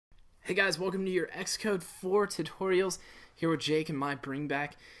Hey guys, welcome to your Xcode 4 tutorials here with Jake and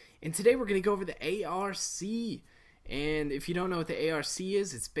mybringback. And today we're going to go over the ARC. And if you don't know what the ARC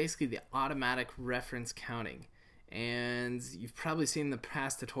is, it's basically the automatic reference counting. And you've probably seen the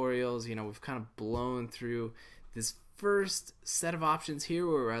past tutorials, we've kind of blown through this first set of options here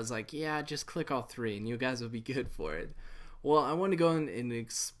where I was like, yeah, just click all three and you guys will be good for it. Well, I want to go in and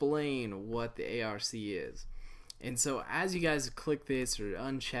explain what the ARC is. And so as you guys click this or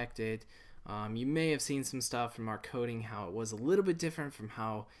unchecked it, you may have seen some stuff from our coding, how it was a little bit different from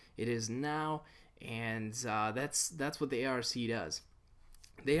how it is now, and that's what the ARC does.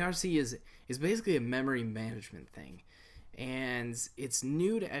 The ARC is basically a memory management thing, and it's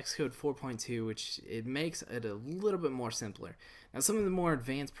new to Xcode 4.2, which it makes it a little bit more simpler. Now some of the more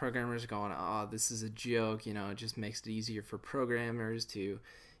advanced programmers are going, oh, this is a joke, it just makes it easier for programmers to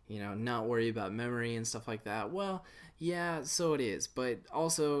not worry about memory and stuff like that. Well, yeah, so it is, but it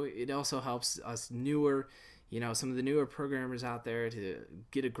also helps us newer, some of the newer programmers out there to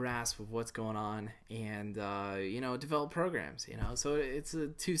get a grasp of what's going on and, develop programs, so it's a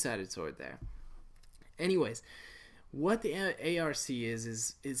two-sided sword there. Anyways, what the ARC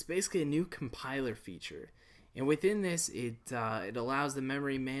is basically a new compiler feature. And within this, it allows the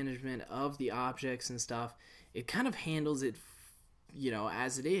memory management of the objects and stuff. It kind of handles it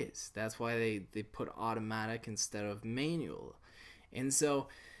as it is. That's why they put automatic instead of manual. And so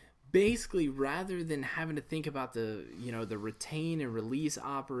basically, rather than having to think about the retain and release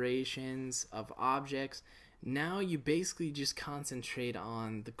operations of objects, now you basically just concentrate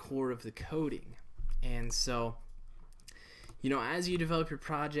on the core of the coding. And so as you develop your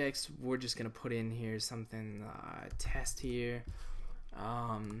projects, we're just gonna put in here something test here.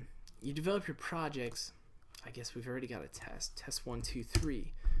 You develop your projects. I guess we've already got a test 1, 2,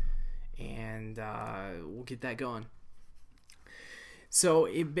 3, and we'll get that going. So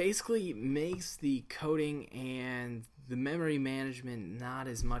it basically makes the coding and the memory management not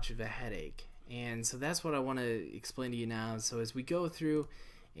as much of a headache, and so that's what I want to explain to you now. So as we go through,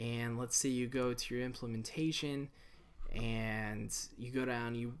 and let's say you go to your implementation and you go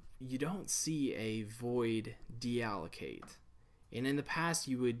down, you don't see a void deallocate, and in the past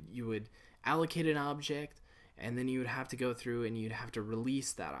you would allocate an object, and then you would have to go through and you'd have to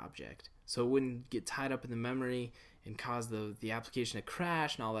release that object so it wouldn't get tied up in the memory and cause the application to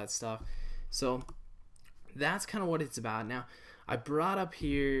crash and all that stuff. So that's kind of what it's about. Now I brought up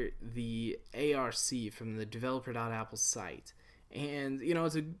here the ARC from the developer.apple site, and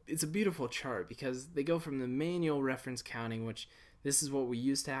it's a beautiful chart because they go from the manual reference counting, which this is what we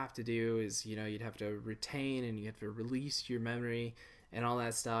used to have to do, is you'd have to retain and you have to release your memory and all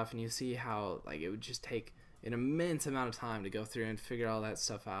that stuff, and you see how it would just take an immense amount of time to go through and figure all that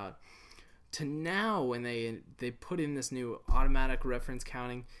stuff out, to now when they put in this new automatic reference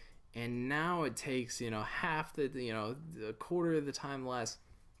counting, and now it takes half a quarter of the time less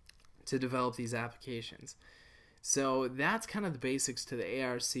to develop these applications. So that's kind of the basics to the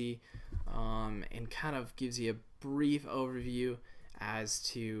ARC, and kind of gives you a brief overview as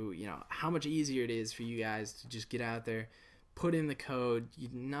to how much easier it is for you guys to just get out there, put in the code. You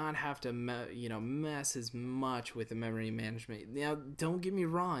not have to mess as much with the memory management. Now don't get me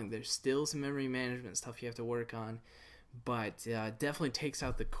wrong, there's still some memory management stuff you have to work on, but definitely takes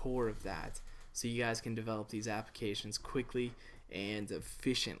out the core of that, so you guys can develop these applications quickly and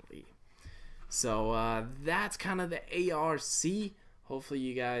efficiently. So that's kind of the ARC. Hopefully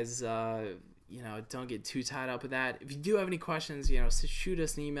you guys don't get too tied up with that. If you do have any questions, shoot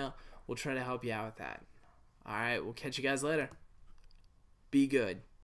us an email. We'll try to help you out with that. Alright, we'll catch you guys later. Be good.